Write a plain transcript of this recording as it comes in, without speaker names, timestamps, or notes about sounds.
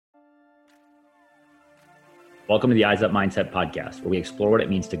Welcome to the Eyes Up Mindset podcast, where we explore what it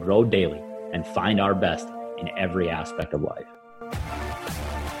means to grow daily and find our best in every aspect of life.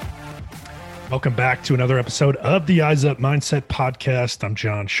 Welcome back to another episode of the Eyes Up Mindset podcast. I'm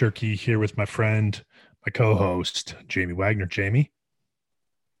John Shirkey here with my friend, my co-host, Jamie Wagner. Jamie,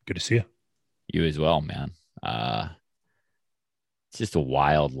 good to see you. You as well, man. It's just a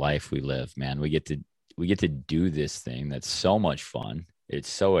wild life we live, man. We get to do this thing that's so much fun. It's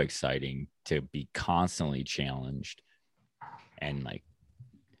so exciting to be constantly challenged and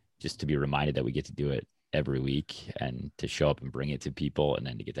just to be reminded that we get to do it every week and to show up and bring it to people and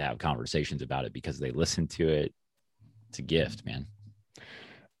then to get to have conversations about it because they listen to it. It's a gift, man.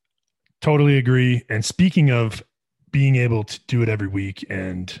 Totally agree. And speaking of being able to do it every week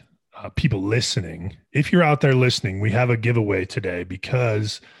and people listening, if you're out there listening, we have a giveaway today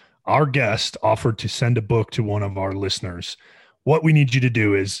because our guest offered to send a book to one of our listeners. What we need you to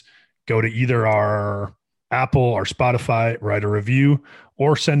do is go to either our Apple or Spotify, write a review,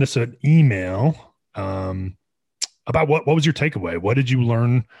 or send us an email about what was your takeaway? What did you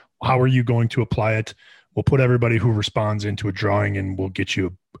learn? How are you going to apply it? We'll put everybody who responds into a drawing and we'll get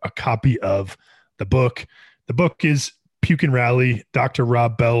you a copy of the book. The book is Puke and Rally, Dr.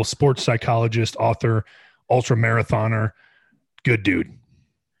 Rob Bell, sports psychologist, author, ultra marathoner. Good dude.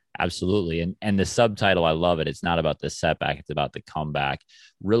 Absolutely. And the subtitle, I love it. It's not about the setback. It's about the comeback.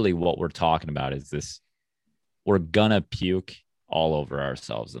 Really what we're talking about is this. We're going to puke all over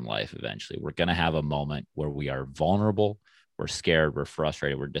ourselves in life. Eventually, we're going to have a moment where we are vulnerable. We're scared. We're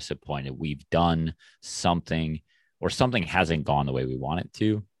frustrated. We're disappointed. We've done something or something hasn't gone the way we want it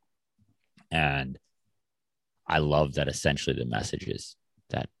to. And I love that essentially the message is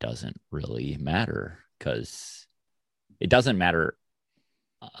that doesn't really matter because it doesn't matter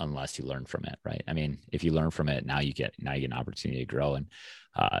unless you learn from it, right? I mean, if you learn from it, now you get an opportunity to grow. And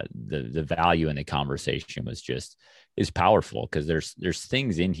the value in the conversation is powerful because there's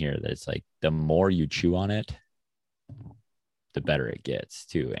things in here that it's like the more you chew on it, the better it gets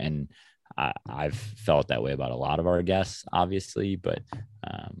too. And I've felt that way about a lot of our guests, obviously, but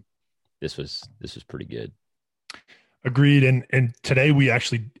this was pretty good. Agreed. And today we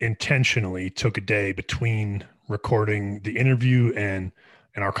actually intentionally took a day between recording the interview and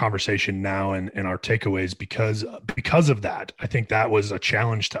our conversation now and our takeaways because of that. I think that was a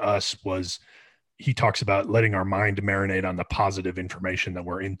challenge to us. Was he talks about letting our mind marinate on the positive information that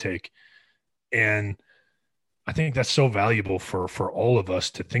we're intake. And I think that's so valuable for all of us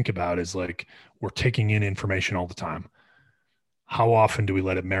to think about is like, we're taking in information all the time. How often do we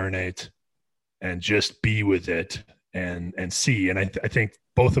let it marinate and just be with it and see? And I think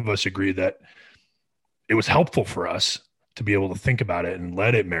both of us agree that it was helpful for us to be able to think about it and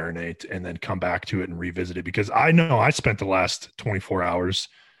let it marinate and then come back to it and revisit it. Because I know I spent the last 24 hours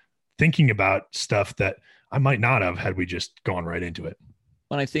thinking about stuff that I might not have had we just gone right into it.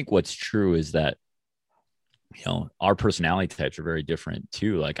 Well, I think what's true is that, our personality types are very different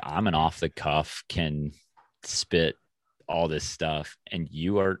too. Like I'm an off the cuff, can spit all this stuff and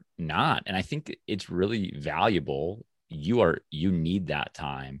you are not. And I think it's really valuable. You need that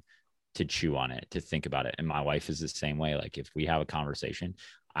time to chew on it, to think about it. And my wife is the same way. Like if we have a conversation,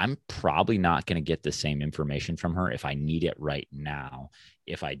 I'm probably not going to get the same information from her if I need it right now.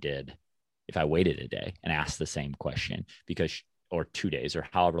 If I waited a day and asked the same question or 2 days or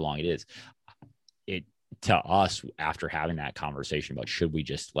however long it is, to us, after having that conversation about should we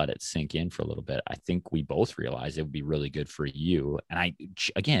just let it sink in for a little bit, I think we both realized it would be really good for you. And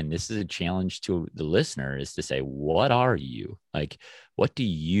again, this is a challenge to the listener is to say, what are you? Like, what do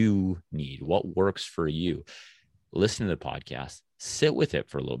you need? What works for you? Listen to the podcast, sit with it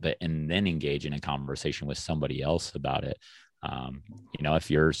for a little bit, and then engage in a conversation with somebody else about it.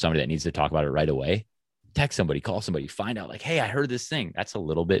 If you're somebody that needs to talk about it right away, text somebody, call somebody, find out like, hey, I heard this thing. That's a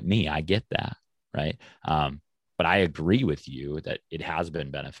little bit me. I get that. Right. But I agree with you that it has been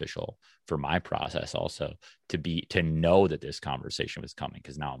beneficial for my process also to know that this conversation was coming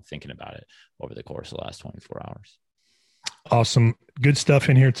because now I'm thinking about it over the course of the last 24 hours. Awesome. Good stuff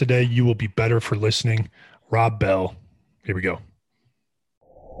in here today. You will be better for listening. Rob Bell. Here we go.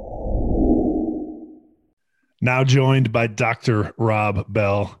 Now joined by Dr. Rob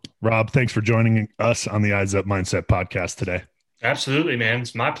Bell. Rob, thanks for joining us on the Eyes Up Mindset podcast today. Absolutely, man.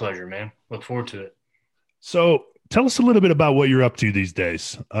 It's my pleasure, man. Look forward to it. So tell us a little bit about what you're up to these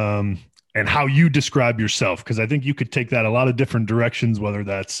days and how you describe yourself, because I think you could take that a lot of different directions, whether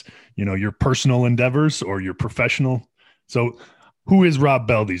that's, your personal endeavors or your professional. So who is Rob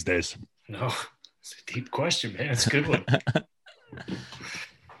Bell these days? No, it's a deep question, man. It's a good one.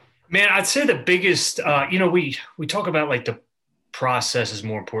 Man, I'd say the biggest, we talk about like the process is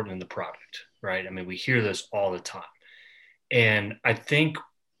more important than the product, right? I mean, we hear this all the time. And I think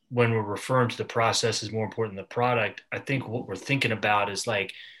when we're referring to the process is more important than the product, I think what we're thinking about is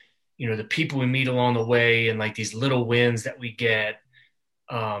like, you know, the people we meet along the way and like these little wins that we get.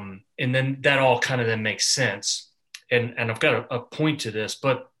 And then that all kind of then makes sense. And I've got a point to this,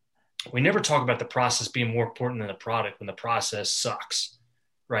 but we never talk about the process being more important than the product when the process sucks,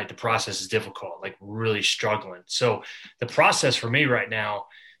 right? The process is difficult, like really struggling. So the process for me right now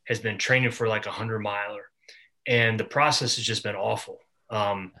has been training for like 100-miler, and the process has just been awful.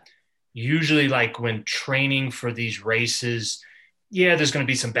 Usually like when training for these races, yeah, there's going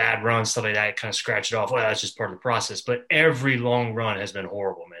to be some bad runs, stuff like that, kind of scratch it off. Well, that's just part of the process. But every long run has been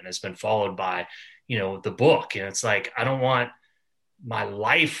horrible, man. It's been followed by, you know, the book. And it's like, I don't want my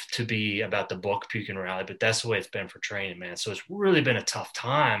life to be about the book, Puke and Rally, but that's the way it's been for training, man. So it's really been a tough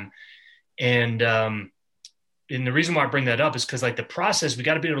time. And the reason why I bring that up is because like the process, we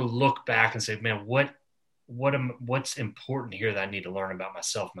got to be able to look back and say, man, what's important here that I need to learn about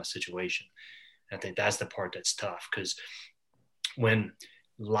myself, my situation. And I think that's the part that's tough, because when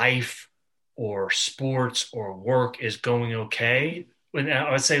life or sports or work is going okay, when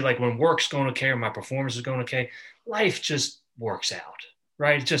I would say like when work's going okay or my performance is going okay, life just works out,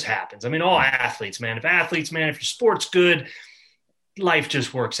 right? It just happens. I mean, all athletes, man, if your sport's good, life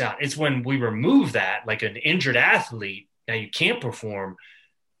just works out. It's when we remove that, like an injured athlete, now you can't perform.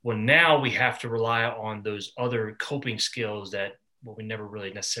 Well, now we have to rely on those other coping skills that we never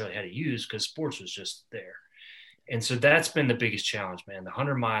really necessarily had to use because sports was just there. And so that's been the biggest challenge, man, the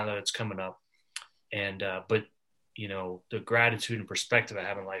 100-miler that's coming up. And, but, you know, the gratitude and perspective I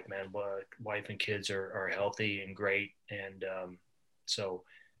have in life, man, wife and kids are healthy and great. And so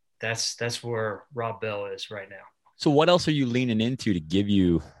that's where Rob Bell is right now. So what else are you leaning into to give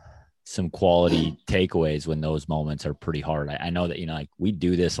you some quality takeaways when those moments are pretty hard? I know that, you know, like we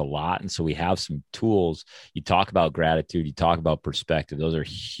do this a lot. And so we have some tools. You talk about gratitude, you talk about perspective. Those are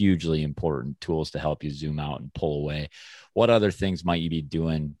hugely important tools to help you zoom out and pull away. What other things might you be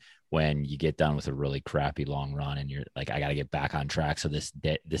doing when you get done with a really crappy long run and you're like, I got to get back on track so this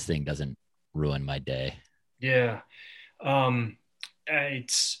thing doesn't ruin my day? Yeah.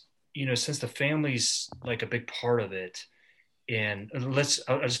 It's, you know, since the family's like a big part of it, and I'll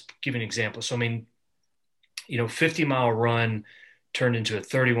just give you an example. So, I mean, you know, 50-mile run turned into a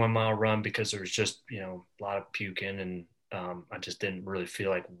 31-mile run because there was just, you know, a lot of puking, and I just didn't really feel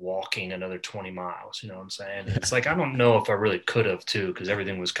like walking another 20 miles, you know what I'm saying? It's like, I don't know if I really could have too, because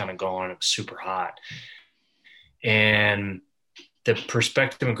everything was kind of gone. It was super hot. And the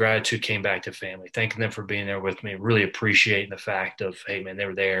perspective and gratitude came back to family, thanking them for being there with me, really appreciating the fact of, hey, man, they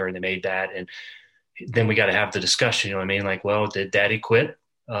were there and they made that. And then we got to have the discussion, you know what I mean? Like, well, did daddy quit?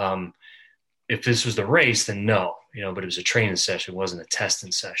 If this was the race, then no, you know, but it was a training session. It wasn't a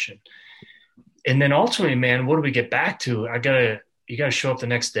testing session. And then ultimately, man, what do we get back to? You got to show up the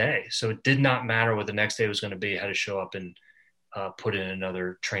next day. So it did not matter what the next day was going to be. I had to show up and put in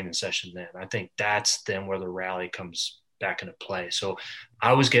another training session then. I think that's then where the rally comes back into play. So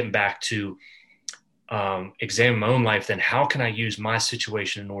I was getting back to examine my own life, then how can I use my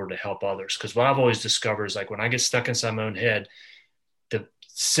situation in order to help others? Because what I've always discovered is like when I get stuck inside my own head, the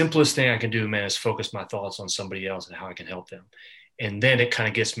simplest thing I can do, man, is focus my thoughts on somebody else and how I can help them. And then it kind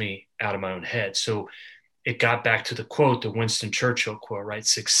of gets me out of my own head. So it got back to the quote, the Winston Churchill quote, right?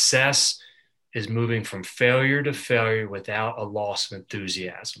 Success is moving from failure to failure without a loss of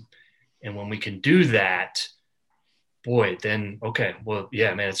enthusiasm. And when we can do that, boy, then, okay, well,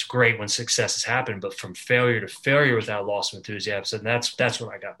 yeah, man, it's great when success has happened, but from failure to failure without loss of enthusiasm, and that's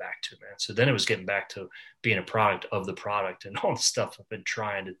what I got back to, man. So then it was getting back to being a product of the product and all the stuff I've been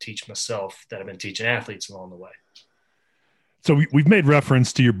trying to teach myself that I've been teaching athletes along the way. So we've made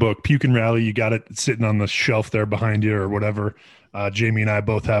reference to your book, Puke and Rally. You got it sitting on the shelf there behind you or whatever. Jamie and I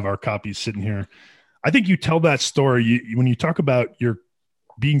both have our copies sitting here. I think you tell that story when you talk about your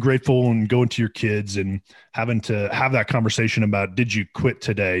being grateful and going to your kids and having to have that conversation about, did you quit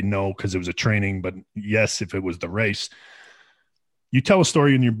today? No, because it was a training, but yes, if it was the race. You tell a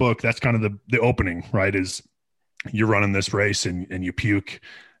story in your book. That's kind of the opening, right? Is you're running this race and you puke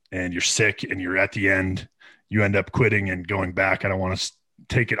and you're sick and you're at the end. You end up quitting and going back. I don't want to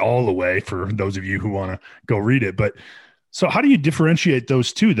take it all away for those of you who want to go read it. But so how do you differentiate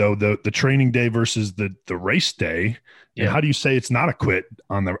those two, though, the training day versus the race day? And how do you say it's not a quit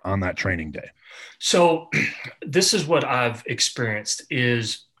on that training day? So this is what I've experienced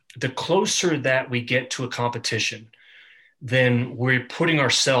is the closer that we get to a competition, then we're putting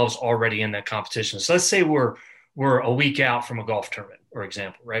ourselves already in that competition. So let's say we're a week out from a golf tournament, for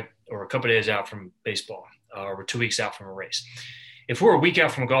example, right? Or a couple of days out from baseball, or we're 2 weeks out from a race. if we're a week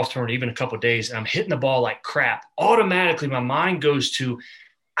out from a golf tournament, even a couple of days, and I'm hitting the ball like crap, automatically my mind goes to,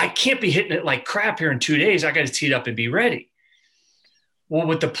 I can't be hitting it like crap here in 2 days. I got to tee it up and be ready. Well,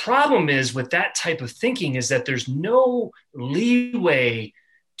 what the problem is with that type of thinking is that there's no leeway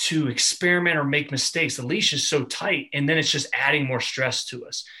to experiment or make mistakes. The leash is so tight, and then it's just adding more stress to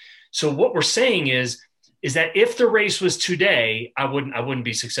us. So what we're saying is that if the race was today, I wouldn't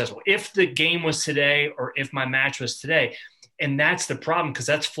be successful. If the game was today, or if my match was today, and that's the problem, because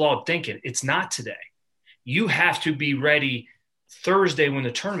that's flawed thinking. It's not today. You have to be ready Thursday when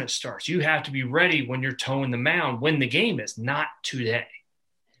the tournament starts. You have to be ready when you're toeing the mound, when the game is, not today.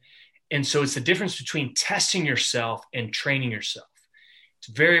 And so it's the difference between testing yourself and training yourself. It's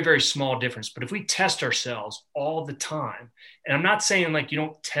a very, very small difference. But if we test ourselves all the time, and I'm not saying like you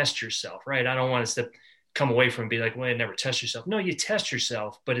don't test yourself, right? I don't want us to come away from and be like, well, you never test yourself. No, you test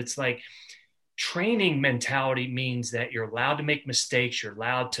yourself, but it's like training mentality means that you're allowed to make mistakes. You're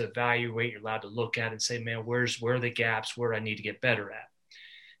allowed to evaluate. You're allowed to look at it and say, man, where are the gaps? Where do I need to get better at?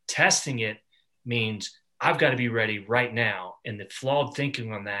 Testing it means I've got to be ready right now. And the flawed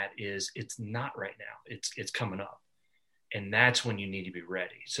thinking on that is it's not right now. It's coming up. And that's when you need to be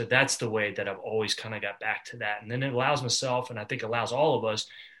ready. So that's the way that I've always kind of got back to that. And then it allows myself, and I think allows all of us,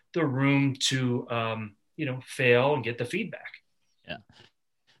 the room to, fail and get the feedback. Yeah.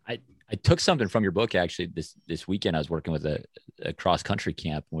 I took something from your book, actually, this weekend. I was working with a cross country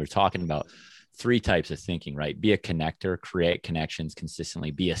camp, and we were talking about 3 types of thinking, right? Be a connector, create connections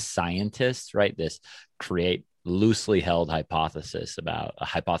consistently, be a scientist, right? This create loosely held hypotheses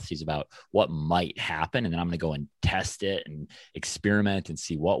about what might happen. And then I'm going to go and test it and experiment and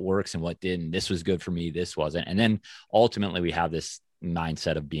see what works and what didn't. This was good for me. This wasn't. And then ultimately we have this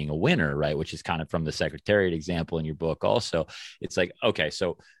mindset of being a winner, right? Which is kind of from the Secretariat example in your book. Also, it's like, okay,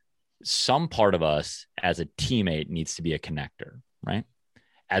 so some part of us as a teammate needs to be a connector, right?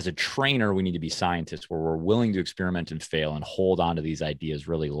 As a trainer, we need to be scientists where we're willing to experiment and fail and hold on to these ideas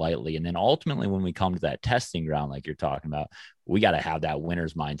really lightly. And then ultimately, when we come to that testing ground, like you're talking about, we got to have that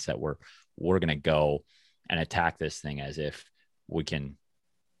winner's mindset where we're going to go and attack this thing as if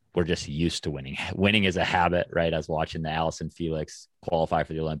we're just used to winning. Winning is a habit, right? I was watching the Allison Felix qualify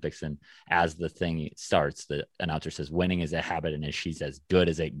for the Olympics. And as the thing starts, the announcer says, winning is a habit. And she's as good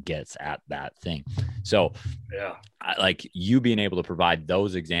as it gets at that thing. So yeah, like you being able to provide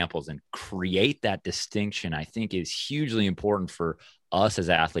those examples and create that distinction, I think is hugely important for us as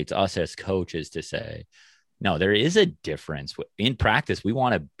athletes, us as coaches to say, no, there is a difference. In practice, we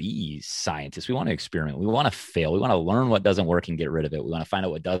want to be scientists. We want to experiment. We want to fail. We want to learn what doesn't work and get rid of it. We want to find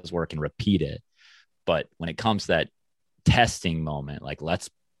out what does work and repeat it. But when it comes to that testing moment, like let's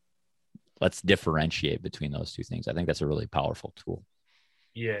differentiate between those two things. I think that's a really powerful tool.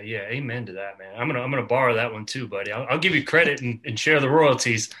 Yeah. Amen to that, man. I'm gonna borrow that one too, buddy. I'll give you credit and share the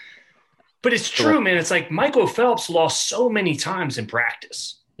royalties. But it's true, man. It's like Michael Phelps lost so many times in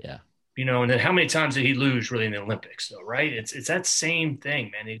practice. Yeah. And then how many times did he lose really in the Olympics though, right? It's that same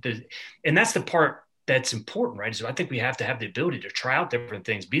thing, man. And that's the part that's important, right? So I think we have to have the ability to try out different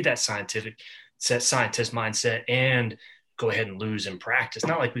things, be that scientist mindset, and go ahead and lose in practice.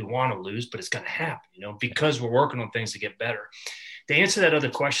 Not like we want to lose, but it's going to happen, because we're working on things to get better. To answer that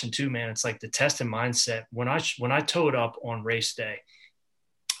other question too, man, it's like the test and mindset. When I toe it up on race day,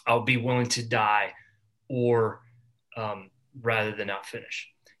 I'll be willing to die or rather than not finish.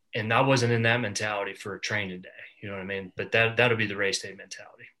 And I wasn't in that mentality for training day. You know what I mean? But that'll be the race day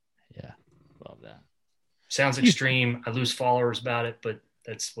mentality. Yeah. Love that. Sounds extreme. I lose followers about it, but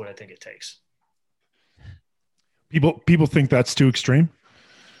that's what I think it takes. People think that's too extreme.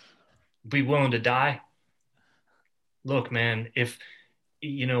 Be willing to die. Look, man, if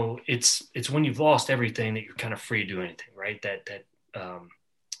it's when you've lost everything that you're kind of free to do anything, right? That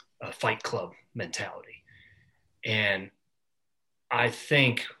Fight Club mentality. And I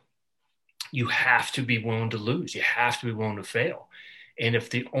think you have to be willing to lose. You have to be willing to fail. And if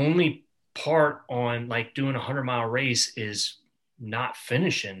the only part on like doing 100-mile race is not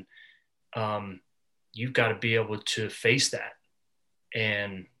finishing, you've got to be able to face that.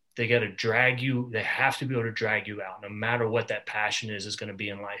 And they got to drag you. They have to be able to drag you out. No matter what that passion is going to be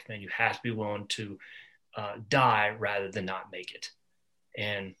in life, man, you have to be willing to die rather than not make it.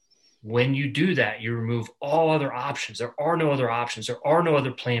 And when you do that, you remove all other options. There are no other options. There are no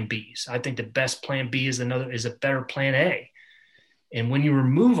other plan Bs. I think the best plan B is a better plan A. And when you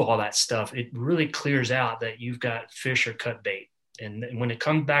remove all that stuff, it really clears out that you've got fish or cut bait. And when it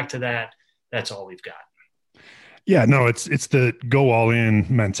comes back to that, that's all we've got. Yeah, no, it's the go all in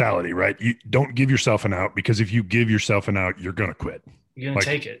mentality, right? You don't give yourself an out, because if you give yourself an out, you're going to quit. You're going to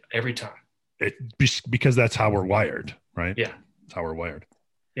take it every time. Because that's how we're wired, right? Yeah. That's how we're wired.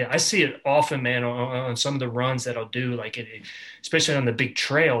 Yeah, I see it often, man, on some of the runs that I'll do, like especially on the big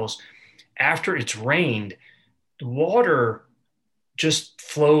trails. After it's rained, the water just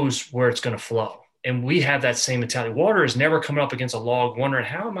flows where it's going to flow. And we have that same mentality. Water is never coming up against a log wondering,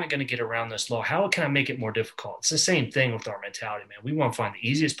 how am I going to get around this log? How can I make it more difficult? It's the same thing with our mentality, man. We want to find the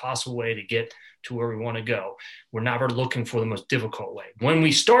easiest possible way to get to where we want to go. We're never looking for the most difficult way. When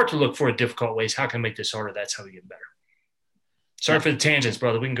we start to look for a difficult ways, how can I make this harder? That's how we get better. Sorry for the tangents,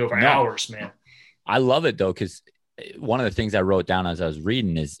 brother. We can go for hours, man. I love it though, because one of the things I wrote down as I was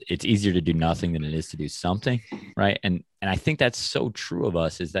reading is it's easier to do nothing than it is to do something, right? And I think that's so true of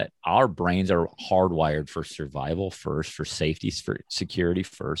us, is that our brains are hardwired for survival first, for safety, for security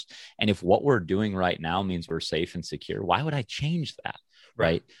first. And if what we're doing right now means we're safe and secure, why would I change that,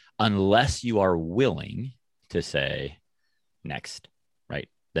 right? Unless you are willing to say next, right?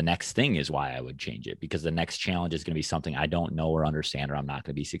 The next thing is why I would change it, because the next challenge is going to be something I don't know or understand, or I'm not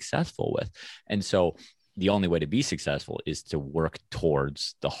going to be successful with. And so the only way to be successful is to work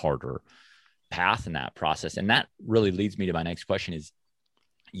towards the harder path in that process. And that really leads me to my next question is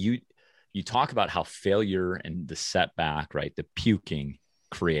you talk about how failure and the setback, right? The puking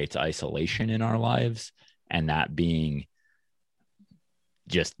creates isolation in our lives, and that being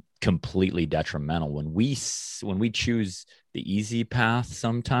just completely detrimental. When we choose the easy path,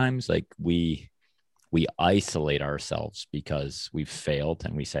 sometimes like we isolate ourselves because we've failed,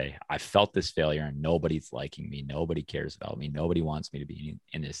 and we say, I felt this failure and nobody's liking me. Nobody cares about me. Nobody wants me to be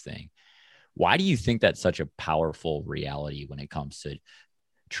in this thing. Why do you think that's such a powerful reality when it comes to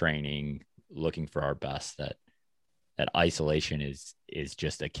training, looking for our best, that isolation is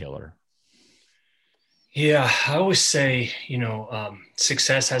just a killer? Yeah, I always say,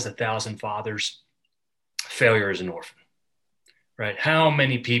 success has 1,000 fathers. Failure is an orphan, right? How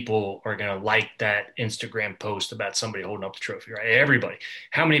many people are going to like that Instagram post about somebody holding up the trophy, right? Everybody.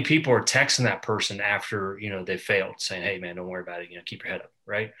 How many people are texting that person after, they failed, saying, hey, man, don't worry about it. Keep your head up,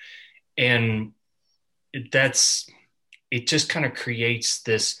 right? And it just kind of creates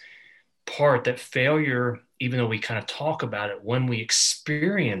this part that failure, even though we kind of talk about it, when we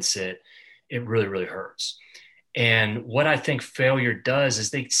experience it, it really, really hurts. And what I think failure does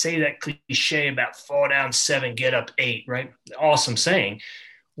is, they say that cliche about fall down 7, get up 8, right? Awesome saying.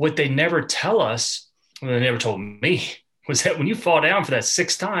 What they never tell us, well, they never told me, was that when you fall down for that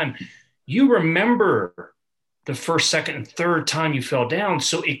 6th time, you remember the 1st, 2nd, and 3rd time you fell down.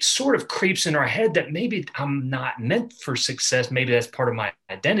 So it sort of creeps in our head that maybe I'm not meant for success. Maybe that's part of my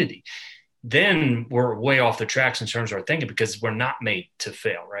identity. Then we're way off the tracks in terms of our thinking, because we're not made to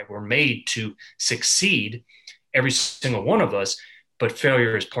fail, right? We're made to succeed, every single one of us, but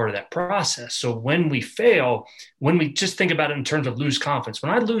failure is part of that process. So when we fail, when we just think about it in terms of lose confidence,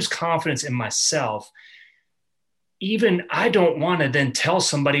 when I lose confidence in myself, even I don't want to then tell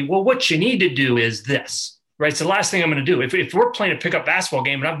somebody, well, what you need to do is this, right? It's the last thing I'm going to do. If we're playing a pickup basketball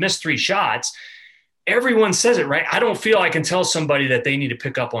game and I've missed 3 shots, everyone says it, right? I don't feel I can tell somebody that they need to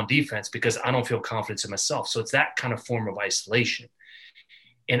pick up on defense because I don't feel confidence in myself. So it's that kind of form of isolation.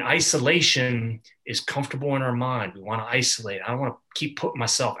 And isolation is comfortable in our mind. We want to isolate. I don't want to keep putting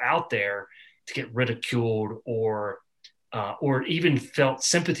myself out there to get ridiculed or even felt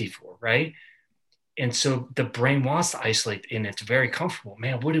sympathy for, right? And so the brain wants to isolate, and it's very comfortable.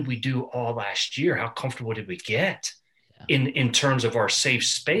 Man, what did we do all last year? How comfortable did we get in terms of our safe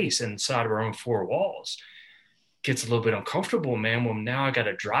space inside of our own 4 walls? Gets a little bit uncomfortable, man. Well, now I got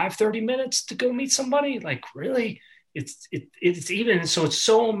to drive 30 minutes to go meet somebody. Like, really? It's even, so it's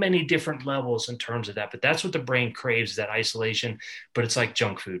so many different levels in terms of that, but that's what the brain craves, that isolation. But it's like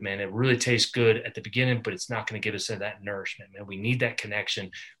junk food, man. It really tastes good at the beginning, but it's not going to give us that nourishment, man. We need that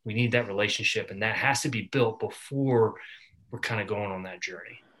connection. We need that relationship, and that has to be built before we're kind of going on that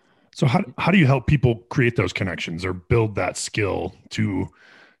journey. So how do you help people create those connections or build that skill to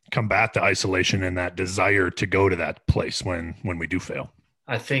combat the isolation and that desire to go to that place when we do fail?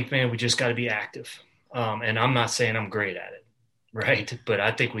 I think, man, we just got to be active. And I'm not saying I'm great at it, right? But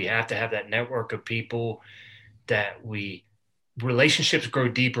I think we have to have that network of people that relationships grow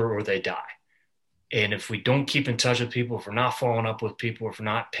deeper or they die. And if we don't keep in touch with people, if we're not following up with people, if we're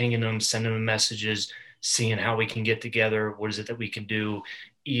not pinging them, sending them messages, seeing how we can get together, what is it that we can do,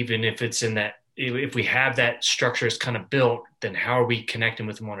 even if it's in that, if we have that structure is kind of built, then how are we connecting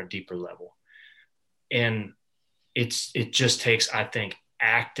with them on a deeper level? And it just takes, I think,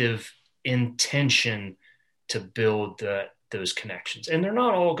 active intention to build those connections. And they're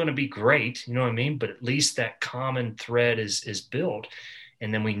not all going to be great, you know what I mean? But at least that common thread is built.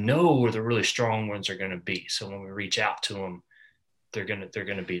 And then we know where the really strong ones are going to be. So when we reach out to them, they're going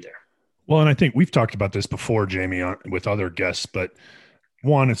to be there. Well, and I think we've talked about this before, Jamie, with other guests, but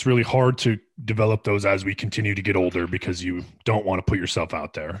one, it's really hard to develop those as we continue to get older because you don't want to put yourself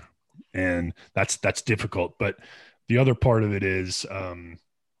out there. And that's difficult. But the other part of it is, oh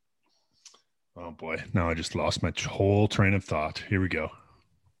boy, now I just lost my whole train of thought. Here we go.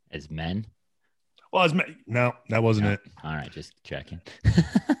 As men? Well, as men, no, that wasn't it. All right, just checking.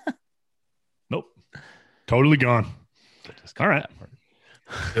 Nope. Totally gone. All right.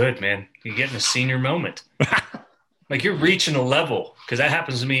 Good, man. You're getting a senior moment. Like you're reaching a level, because that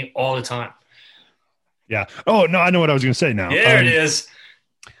happens to me all the time. Yeah. Oh, no, I know what I was going to say now. There it is.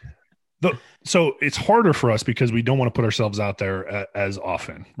 So it's harder for us because we don't want to put ourselves out there as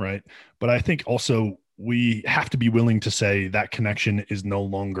often, right? But I think also we have to be willing to say that connection is no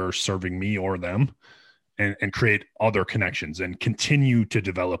longer serving me or them, and create other connections and continue to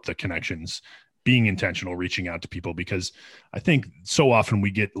develop the connections, being intentional, reaching out to people, because I think so often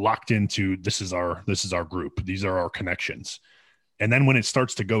we get locked into this is our group. These are our connections. And then when it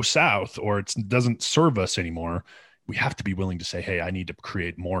starts to go south or it doesn't serve us anymore, we have to be willing to say, hey, I need to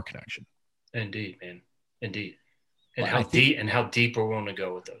create more connection. Indeed, man. Indeed. And Well, how deep we're willing to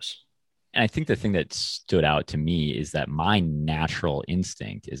go with those. And I think the thing that stood out to me is that my natural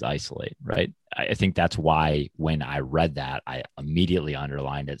instinct is isolate, right? I think that's why when I read that, I immediately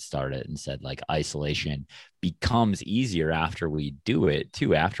underlined it, started and said like isolation becomes easier after we do it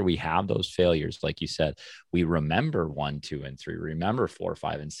too. After we have those failures, like you said, we remember 1, 2, and 3, remember 4,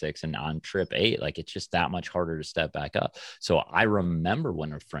 5, and 6. And on trip 8, like it's just that much harder to step back up. So I remember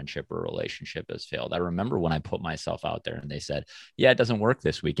when a friendship or relationship has failed. I remember when I put myself out there and they said, yeah, it doesn't work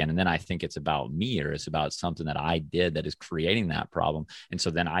this weekend. And then I think it's about me or it's about something that I did that is creating that problem. And so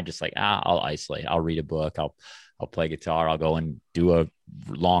then I just like, I'll isolate. I'll read a book. I'll play guitar. I'll go and do a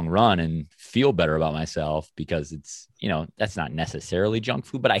long run and feel better about myself, because it's, that's not necessarily junk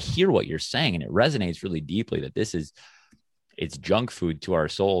food, but I hear what you're saying and it resonates really deeply that it's junk food to our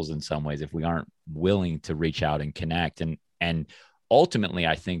souls in some ways if we aren't willing to reach out and connect. And ultimately,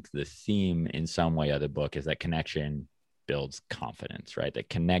 I think the theme in some way of the book is that connection builds confidence, right? That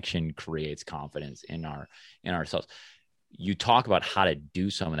connection creates confidence in ourselves. You talk about how to do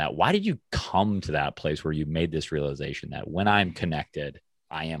some of that. Why did you come to that place where you made this realization that when I'm connected,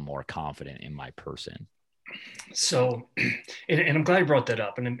 I am more confident in my person? So, and I'm glad you brought that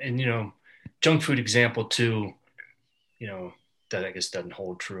up. And junk food example too, that I guess doesn't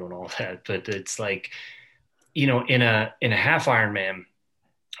hold true and all that, but it's like, in a half Ironman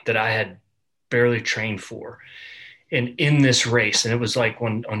that I had barely trained for, and in this race, and it was like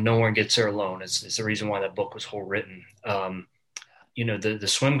when on No One Gets There Alone, it's the reason why that book was whole written. The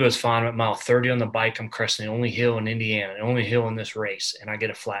swim goes fine at mile 30 on the bike. I'm cresting the only hill in Indiana, the only hill in this race, and I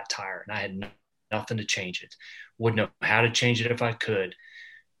get a flat tire, and I had nothing to change it. Wouldn't know how to change it if I could.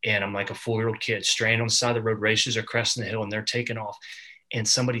 And I'm like a 4-year-old kid stranded on the side of the road. Racers are cresting the hill, and they're taking off. And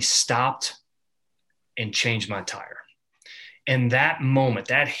somebody stopped and changed my tire. And that moment,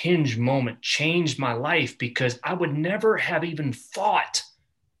 that hinge moment, changed my life, because I would never have even thought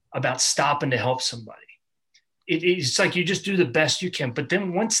about stopping to help somebody. It's like you just do the best you can. But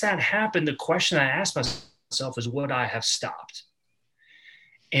then once that happened, the question I asked myself is, would I have stopped?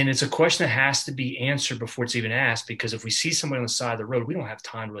 And it's a question that has to be answered before it's even asked, because if we see somebody on the side of the road, we don't have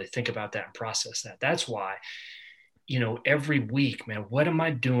time to really think about that and process that. That's why, every week, man, what am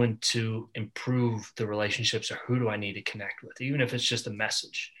I doing to improve the relationships, or who do I need to connect with? Even if it's just a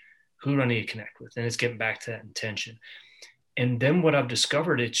message, who do I need to connect with? And it's getting back to that intention. And then what I've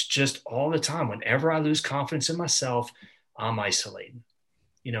discovered, it's just all the time, whenever I lose confidence in myself, I'm isolating.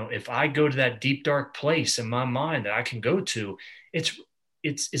 If I go to that deep, dark place in my mind that I can go to, it's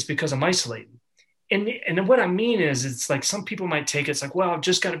because I'm isolating. And what I mean is, it's like some people might take it's like, well, I've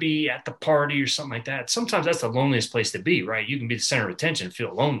just got to be at the party or something like that. Sometimes that's the loneliest place to be, right? You can be the center of attention and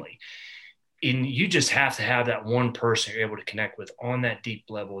feel lonely. And you just have to have that one person you're able to connect with on that deep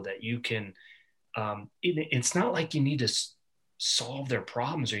level that you can, it's not like you need to solve their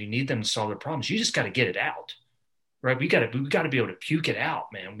problems or you need them to solve their problems. You just got to get it out, right? We got to be able to puke it out,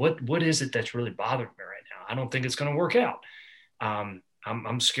 man. What is it that's really bothering me right now? I don't think it's going to work out.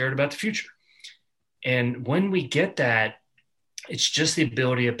 I'm scared about the future. And when we get that, it's just the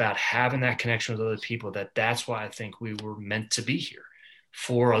ability about having that connection with other people. That's why I think we were meant to be here,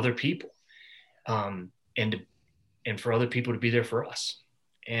 for other people, and for other people to be there for us.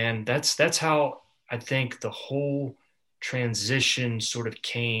 And that's how I think the whole transition sort of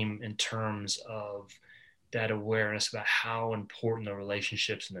came, in terms of that awareness about how important the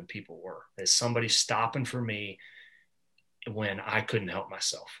relationships and the people were. There's somebody stopping for me when I couldn't help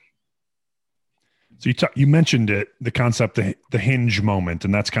myself. So you mentioned it, the concept, the hinge moment,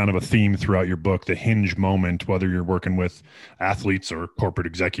 and that's kind of a theme throughout your book, the hinge moment, whether you're working with athletes or corporate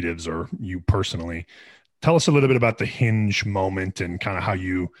executives or you personally. Tell us a little bit about the hinge moment and kind of how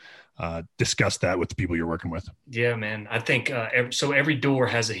you discuss that with the people you're working with. Yeah, man. I think every door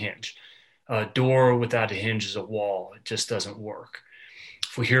has a hinge. A door without a hinge is a wall. It just doesn't work.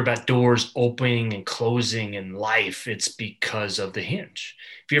 If we hear about doors opening and closing in life, it's because of the hinge.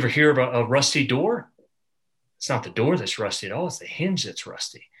 If you ever hear about a rusty door, it's not the door that's rusty at all. It's the hinge that's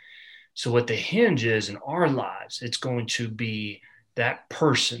rusty. So what the hinge is in our lives, it's going to be that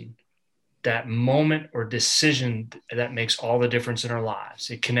person, that moment or decision that makes all the difference in our lives.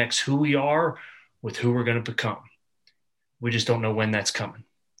 It connects who we are with who we're going to become. We just don't know when that's coming.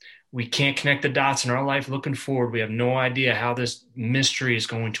 We can't connect the dots in our life looking forward. We have no idea how this mystery is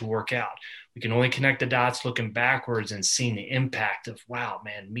going to work out. We can only connect the dots looking backwards and seeing the impact of, wow,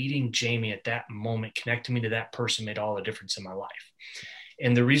 man, meeting Jamie at that moment, connecting me to that person made all the difference in my life.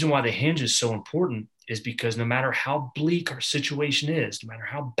 And the reason why the hinge is so important is because no matter how bleak our situation is, no matter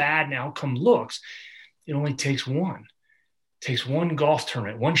how bad an outcome looks, it only takes one. It takes one golf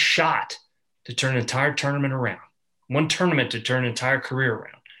tournament, one shot to turn an entire tournament around, one tournament to turn an entire career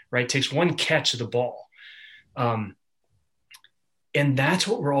around. Right? It takes one catch of the ball. And that's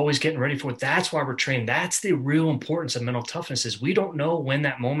what we're always getting ready for. That's why we're trained. That's the real importance of mental toughness is we don't know when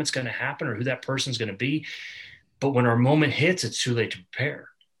that moment's going to happen or who that person's going to be. But when our moment hits, it's too late to prepare.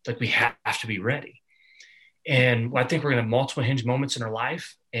 Like we have to be ready. And I think we're going to have multiple hinge moments in our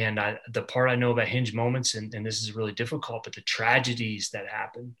life. And the part I know about hinge moments, and this is really difficult, but the tragedies that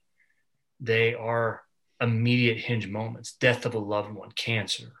happen, they are immediate hinge moments. Death of a loved one,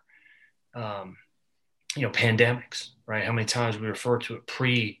 cancer, pandemics, right? How many times we refer to it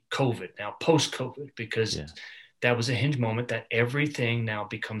pre-COVID, now post-COVID, because that was a hinge moment that everything now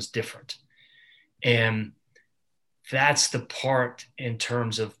becomes different. And that's the part in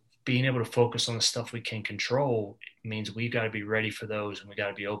terms of being able to focus on the stuff we can control. It means we've got to be ready for those and we got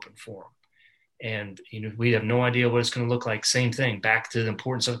to be open for them. And, we have no idea what it's going to look like. Same thing, back to the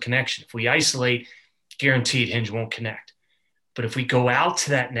importance of connection. If we isolate, guaranteed hinge won't connect. But if we go out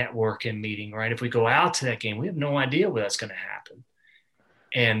to that network and meeting, right? If we go out to that game, we have no idea where that's going to happen.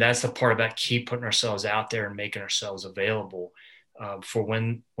 And that's the part about keep putting ourselves out there and making ourselves available for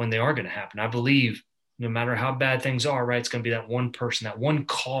when they are going to happen. I believe no matter how bad things are, right? It's going to be that one person, that one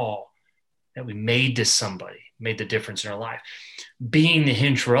call that we made to somebody made the difference in our life. Being the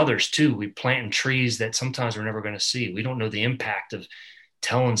hinge for others too. We plant trees that sometimes we're never going to see. We don't know the impact of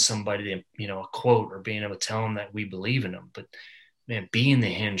telling somebody, a quote or being able to tell them that we believe in them. But man, being the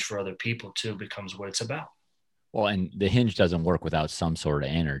hinge for other people too becomes what it's about. Well, and the hinge doesn't work without some sort of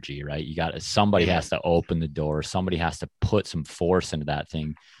energy, right? Somebody has to open the door. Somebody has to put some force into that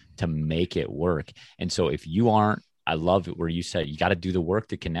thing to make it work. And so if you aren't, I love it where you said you got to do the work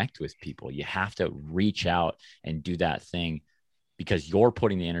to connect with people. You have to reach out and do that thing because you're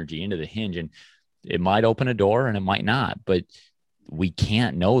putting the energy into the hinge, and it might open a door and it might not, but we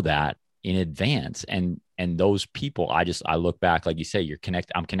can't know that in advance. And those people, I look back, like you say,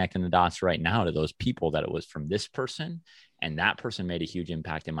 I'm connecting the dots right now to those people that it was from this person, and that person made a huge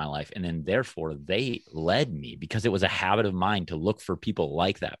impact in my life. And then therefore they led me, because it was a habit of mine to look for people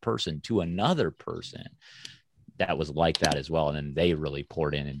like that person, to another person that was like that as well. And then they really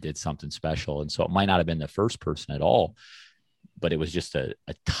poured in and did something special. And so it might not have been the first person at all, but it was just a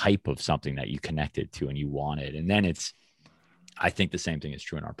type of something that you connected to and you wanted. And then I think the same thing is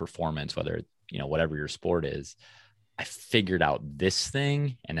true in our performance, whether, whatever your sport is. I figured out this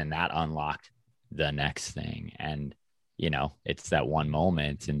thing, and then that unlocked the next thing. And, it's that one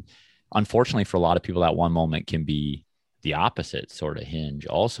moment. And unfortunately for a lot of people, that one moment can be the opposite sort of hinge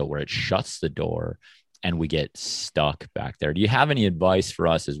also, where it shuts the door and we get stuck back there. Do you have any advice for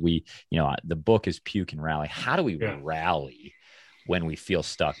us as we, the book is Puke and Rally. How do we rally when we feel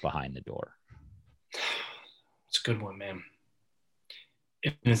stuck behind the door? It's a good one, man.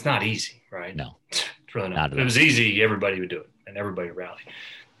 It's not easy, right? No, it's really not. If it was easy, everybody would do it and everybody would rally.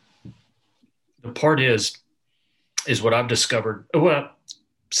 The part is what I've discovered, what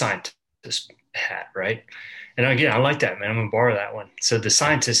scientist hat, right? And again, I like that, man. I'm going to borrow that one. So the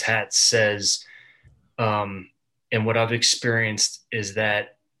scientist hat says, and what I've experienced is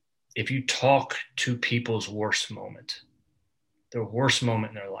that if you talk to people's worst moment, their worst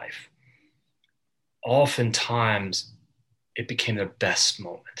moment in their life, oftentimes it became their best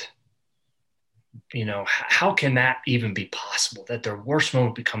moment. How can that even be possible, that their worst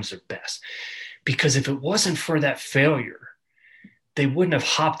moment becomes their best? Because if it wasn't for that failure, they wouldn't have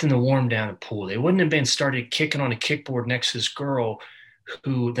hopped in the warm down the pool. They wouldn't have been started kicking on a kickboard next to this girl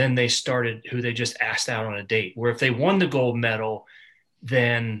who they just asked out on a date, where if they won the gold medal,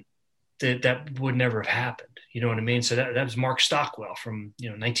 then that would never have happened. You know what I mean? So that was Mark Stockwell from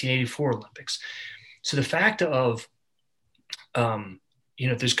 1984 Olympics. So the fact of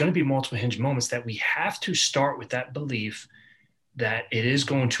there's going to be multiple hinge moments, that we have to start with that belief that it is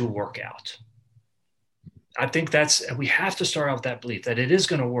going to work out. I think we have to start out with that belief that it is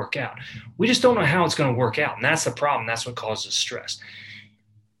going to work out. We just don't know how it's going to work out. And that's the problem. That's what causes stress.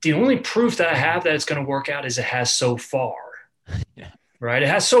 The only proof that I have that it's going to work out is it has so far, right? It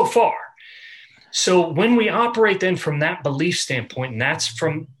has so far. So when we operate then from that belief standpoint, and that's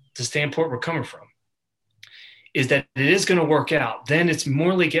from the standpoint we're coming from, is that it is going to work out, then it's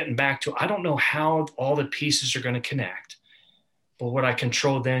morally getting back to, I don't know how all the pieces are going to connect, but what I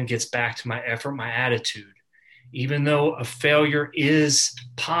control then gets back to my effort, my attitude. Even though a failure is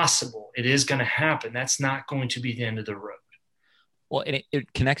possible, it is going to happen. That's not going to be the end of the road. Well, and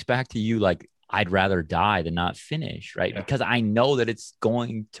it connects back to you, like, I'd rather die than not finish, right? Yeah. Because I know that it's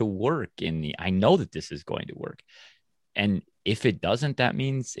going to work I know that this is going to work. And if it doesn't, that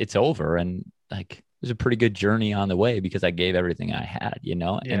means it's over. And like, it was a pretty good journey on the way because I gave everything I had,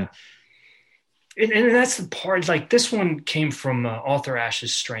 Yeah. And that's the part, like, this one came from Arthur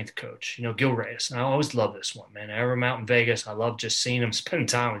Ashe's strength coach, Gil Reyes. And I always love this one, man. I ever out in Vegas, I love just seeing him, spending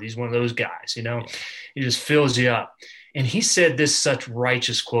time with. He's one of those guys, he just fills you up. And he said this such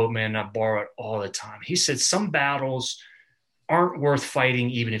righteous quote, man, I borrow it all the time. He said, some battles aren't worth fighting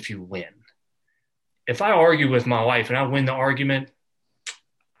even if you win. If I argue with my wife and I win the argument,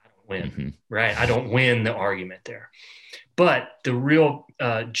 I don't win, right? I don't win the argument there. But the real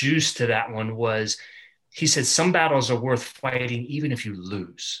juice to that one was, he said, some battles are worth fighting even if you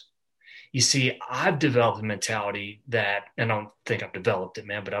lose. You see, I've developed a mentality that, and I don't think I've developed it,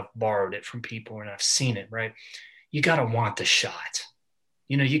 man, but I've borrowed it from people and I've seen it, right? You got to want the shot.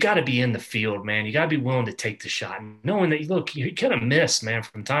 You got to be in the field, man. You got to be willing to take the shot, knowing that, look, you're going to miss, man,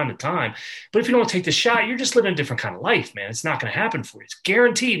 from time to time. But if you don't take the shot, you're just living a different kind of life, man. It's not going to happen for you. It's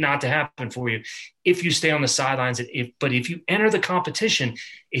guaranteed not to happen for you if you stay on the sidelines. But if you enter the competition,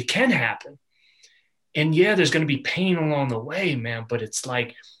 it can happen. And yeah, there's going to be pain along the way, man. But it's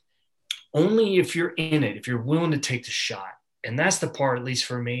like, only if you're in it, if you're willing to take the shot. And that's the part, at least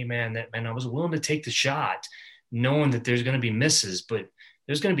for me, man, that, man, I was willing to take the shot, knowing that there's going to be misses, but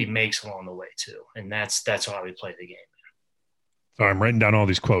there's going to be makes along the way too. And that's how we play the game. Sorry, I'm writing down all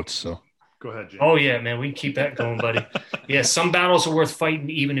these quotes. So go ahead, Jim. Oh yeah, man. We can keep that going, buddy. Yeah. Some battles are worth fighting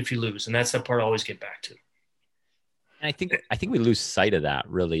even if you lose. And that's the part I always get back to. And I think we lose sight of that,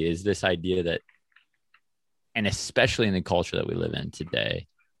 really, is this idea that, and especially in the culture that we live in today,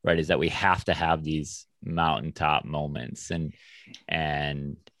 right, is that we have to have these mountaintop moments.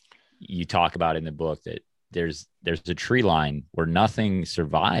 And you talk about in the book that there's a tree line where nothing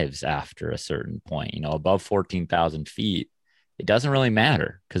survives after a certain point, above 14,000 feet. It doesn't really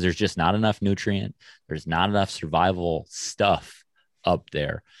matter because there's just not enough nutrient. There's not enough survival stuff up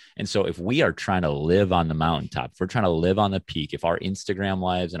there. And so if we are trying to live on the mountaintop, if we're trying to live on the peak, if our Instagram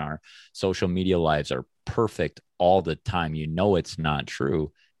lives and our social media lives are perfect all the time, it's not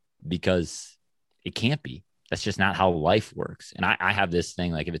true, because it can't be. That's just not how life works. And I have this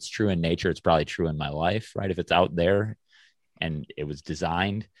thing, like, if it's true in nature, it's probably true in my life, right? If it's out there and it was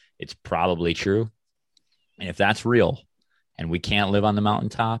designed, it's probably true. And if that's real and we can't live on the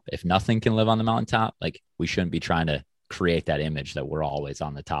mountaintop, if nothing can live on the mountaintop, like, we shouldn't be trying to create that image that we're always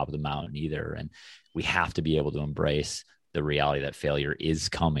on the top of the mountain either. And we have to be able to embrace the reality that failure is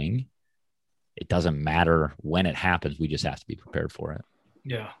coming. It doesn't matter when it happens. We just have to be prepared for it.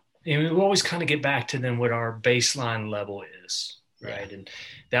 Yeah. And we always kind of get back to then what our baseline level is, right? Yeah. And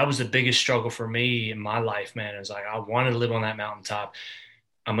that was the biggest struggle for me in my life, man. It's like, I wanted to live on that mountaintop.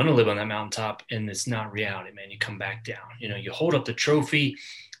 I'm going to live on that mountaintop, and it's not reality, man. You come back down. You hold up the trophy,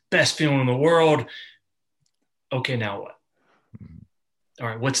 best feeling in the world. Okay, now what? All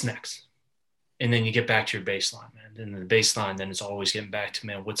right, what's next? And then you get back to your baseline, man. And the baseline then is always getting back to,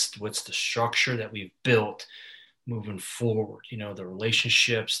 man, what's the structure that we've built moving forward, the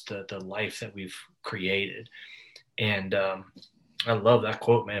relationships, the life that we've created. And I love that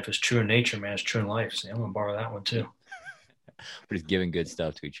quote, man. If it's true in nature, man, it's true in life. So I'm going to borrow that one too. We're just giving good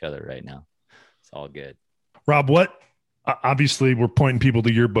stuff to each other right now. It's all good. Rob, obviously we're pointing people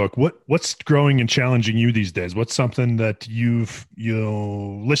to your book. What's growing and challenging you these days? What's something that you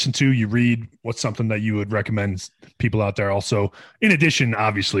listen to, you read? What's something that you would recommend people out there also, in addition,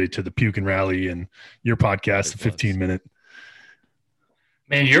 obviously, to the Puke and Rally and your podcast, the 15-minute?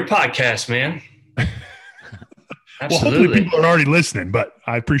 Man, your podcast, man. Absolutely. Well, hopefully people are already listening, but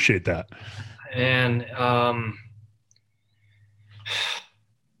I appreciate that. And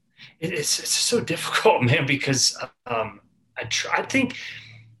It's so difficult, man, because I think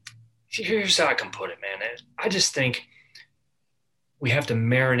here's how I can put it, man. I just think we have to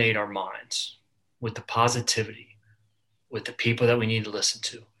marinate our minds with the positivity, with the people that we need to listen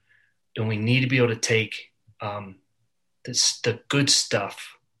to, and we need to be able to take the good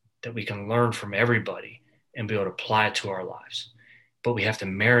stuff that we can learn from everybody and be able to apply it to our lives. But we have to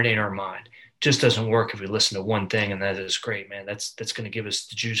marinate our mind. Just doesn't work if we listen to one thing and that is great, man. That's going to give us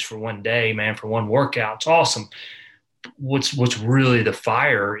the juice for one day, man, for one workout. It's awesome. What's really the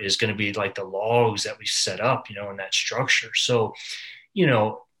fire is going to be like the logs that we set up, in that structure. So, you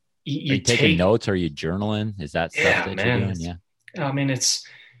are you taking notes? Are you journaling? Is that stuff that man, you're doing? Yeah. I mean, it's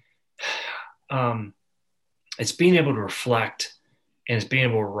being able to reflect and it's being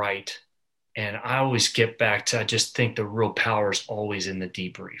able to write. And I always get back to, I just think the real power is always in the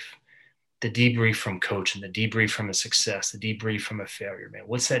debrief from coaching, the debrief from a success, the debrief from a failure, man.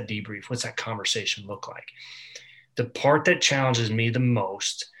 What's that debrief? What's that conversation look like? The part that challenges me the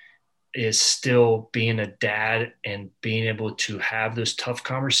most is still being a dad and being able to have those tough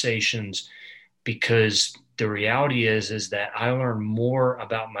conversations, because the reality is that I learn more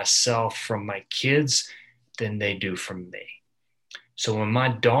about myself from my kids than they do from me. So when my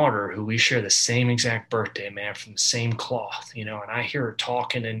daughter, who we share the same exact birthday, man, from the same cloth, and I hear her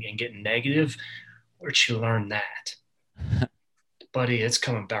talking and getting negative, where'd she learn that? Buddy, it's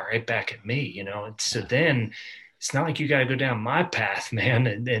coming right back at me, And so then it's not like you got to go down my path, man.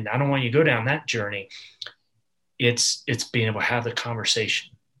 And I don't want you to go down that journey. It's being able to have the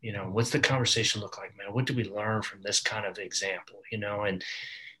conversation, what's the conversation look like, man? What do we learn from this kind of example, and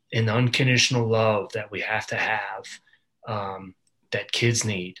the unconditional love that we have to have, that kids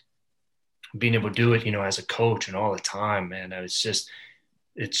need, being able to do it, as a coach and all the time, man. It's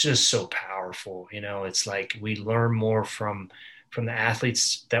just so powerful. It's like we learn more from the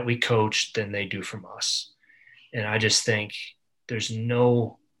athletes that we coach than they do from us. And I just think there's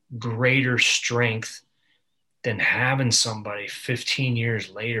no greater strength than having somebody 15 years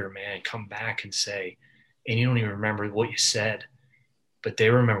later, man, come back and say, and you don't even remember what you said, but they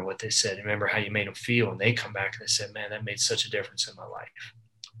remember what they said. Remember how you made them feel. And they come back and they said, man, that made such a difference in my life.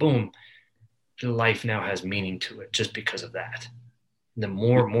 Boom. Life now has meaning to it just because of that. The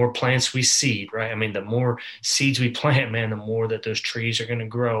more plants we seed, right? I mean, the more seeds we plant, man, the more that those trees are going to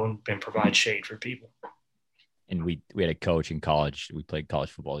grow and provide shade for people. And we had a coach in college. We played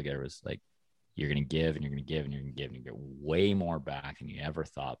college football together. It was like, you're going to give and you're going to give and you're going to give and you get way more back than you ever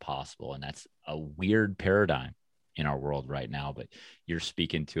thought possible. And that's a weird paradigm in our world right now, but you're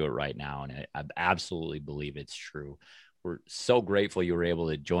speaking to it right now. And I absolutely believe it's true. We're so grateful you were able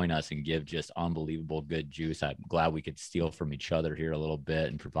to join us and give just unbelievable good juice. I'm glad we could steal from each other here a little bit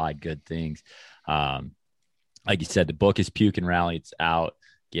and provide good things. Like you said, the book is Puke and Rally. It's out.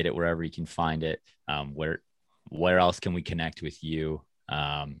 Get it wherever you can find it. Where else can we connect with you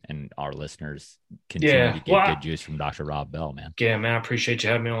and our listeners continue to get good juice from Dr. Rob Bell, man? Yeah, man, I appreciate you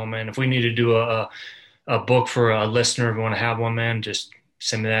having me on, man. If we need to do a book for a listener, if you want to have one, man, just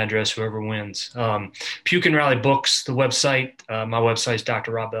send me the address, whoever wins. Puke and Rally Books, the website. My website is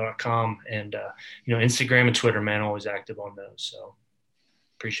drrobbell.com. And, Instagram and Twitter, man, always active on those. So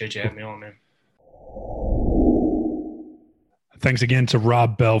appreciate you having me on, man. Thanks again to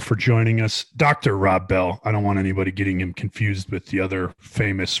Rob Bell for joining us. Dr. Rob Bell. I don't want anybody getting him confused with the other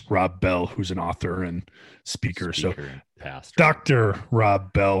famous Rob Bell, who's an author and speaker. So pastor. Dr.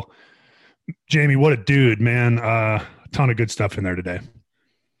 Rob Bell. Jamie, what a dude, man. A ton of good stuff in there today.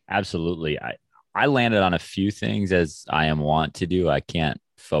 Absolutely. I landed on a few things, as I am wont to do. I can't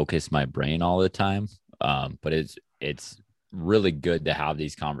focus my brain all the time, but it's really good to have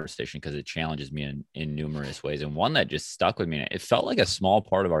these conversations because it challenges me in numerous ways. And one that just stuck with me, it felt like a small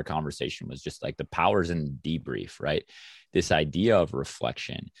part of our conversation was just like the powers in debrief, right? This idea of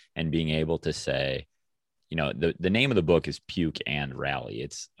reflection and being able to say, the name of the book is Puke and Rally.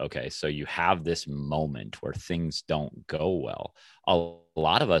 It's okay. So you have this moment where things don't go well. A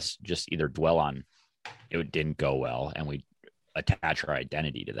lot of us just either dwell on it didn't go well and we attach our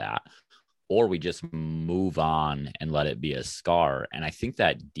identity to that, or we just move on and let it be a scar. And I think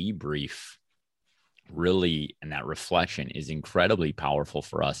that debrief really, and that reflection is incredibly powerful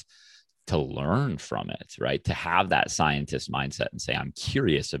for us to learn from it, right? To have that scientist mindset and say, I'm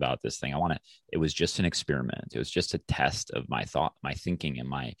curious about this thing. It was just an experiment. It was just a test of my thought, my thinking and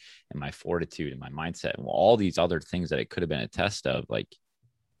my fortitude and my mindset and all these other things that it could have been a test of.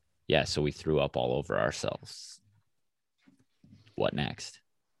 So we threw up all over ourselves. What next?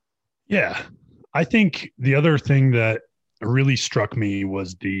 Yeah. I think the other thing that really struck me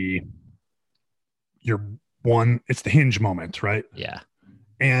was your it's the hinge moment, right? Yeah.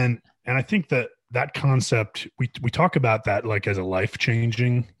 And I think that concept, we talk about that like as a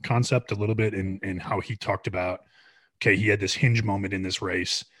life-changing concept a little bit in how he talked about, okay, he had this hinge moment in this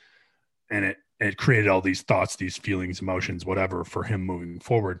race, and it created all these thoughts, these feelings, emotions, whatever, for him moving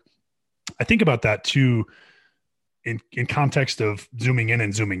forward. I think about that too in context of zooming in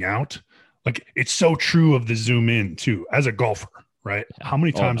and zooming out. Like, it's so true of the zoom in too, as a golfer, right? Yeah. How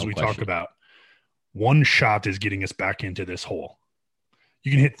many times we talk about one shot is getting us back into this hole.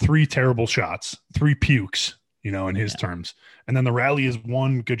 You can hit 3 terrible shots, 3 pukes, in his terms. And then the rally is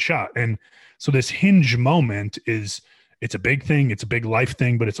one good shot. And so this hinge moment it's a big thing. It's a big life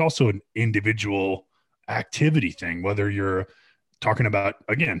thing, but it's also an individual activity thing, whether you're talking about,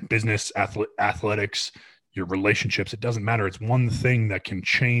 again, business, athletics, your relationships, it doesn't matter. It's one thing that can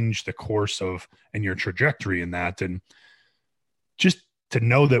change the course of and your trajectory in that. And just to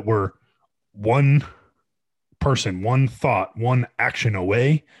know that we're one person, one thought, one action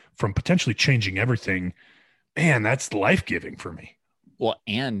away from potentially changing everything, man, that's life-giving for me. Well,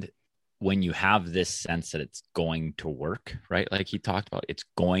 and when you have this sense that it's going to work, right? Like he talked about, it's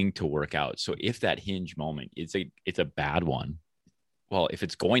going to work out. So if that hinge moment it's a bad one, well, if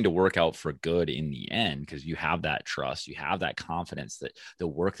it's going to work out for good in the end, because you have that trust, you have that confidence that the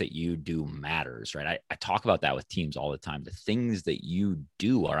work that you do matters, right? I talk about that with teams all the time. The things that you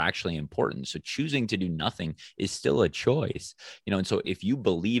do are actually important. So choosing to do nothing is still a choice, and so if you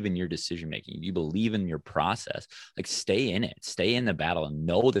believe in your decision-making, you believe in your process, like stay in it, stay in the battle, and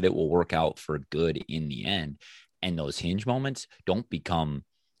know that it will work out for good in the end. And those hinge moments don't become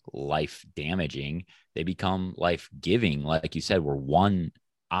life damaging, they become life giving. Like you said, we're one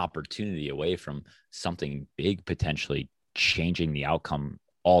opportunity away from something big potentially changing the outcome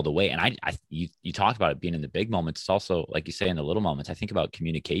all the way. And you talked about it being in the big moments. It's also, like you say, in the little moments. I think about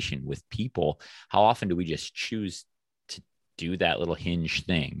communication with people. How often do we just choose to do that little hinge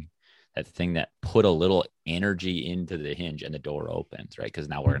thing, that thing that put a little energy into the hinge and the door opens, right? Because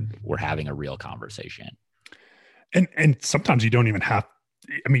now we're having a real conversation. And sometimes you don't even have,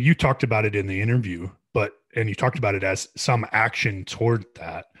 you talked about it in the interview, and you talked about it as some action toward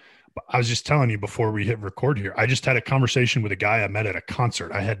that. But I was just telling you before we hit record here, I just had a conversation with a guy I met at a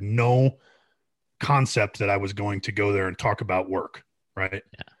concert. I had no concept that I was going to go there and talk about work. Right.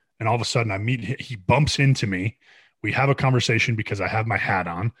 Yeah. And all of a sudden he bumps into me. We have a conversation because I have my hat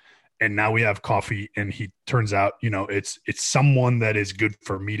on, and now we have coffee, and he turns out, it's someone that is good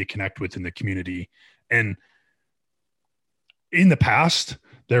for me to connect with in the community. And in the past,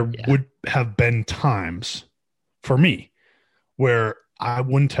 there would have been times for me where I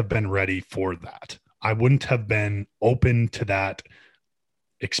wouldn't have been ready for that. I wouldn't have been open to that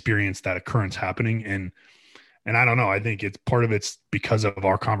experience, that occurrence happening. And I don't know, I think part of it's because of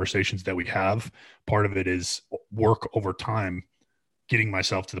our conversations that we have. Part of it is work over time, getting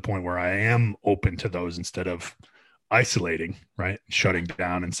myself to the point where I am open to those instead of isolating, right? Shutting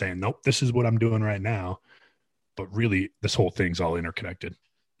down and saying, nope, this is what I'm doing right now. But really, this whole thing's all interconnected.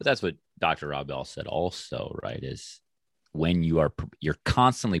 But that's what Dr. Rob Bell said also, right? Is when you're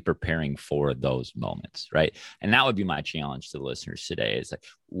constantly preparing for those moments, right? And that would be my challenge to the listeners today is like,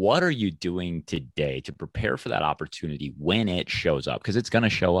 what are you doing today to prepare for that opportunity when it shows up? Because it's going to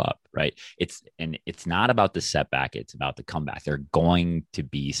show up, right? It's not about the setback. It's about the comeback. There are going to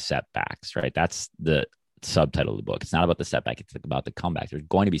be setbacks, right? That's the subtitle of the book. It's not about the setback. It's about the comeback. There's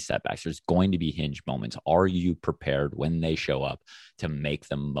going to be setbacks. There's going to be hinge moments. Are you prepared when they show up to make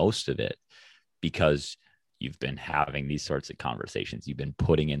the most of it? Because you've been having these sorts of conversations. You've been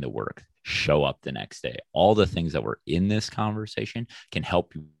putting in the work. Show up the next day. All the things that were in this conversation can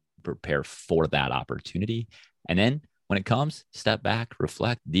help you prepare for that opportunity. And then when it comes, step back,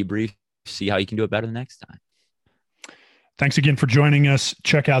 reflect, debrief, see how you can do it better the next time. Thanks again for joining us.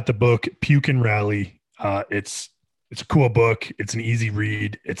 Check out the book, Puke and Rally. It's a cool book. It's an easy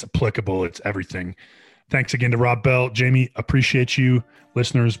read. It's applicable. It's everything. Thanks again to Rob Bell. Jamie, appreciate you.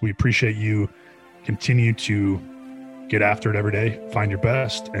 Listeners, we appreciate you. Continue to get after it every day. Find your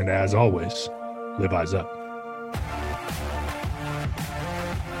best. And as always, live eyes up.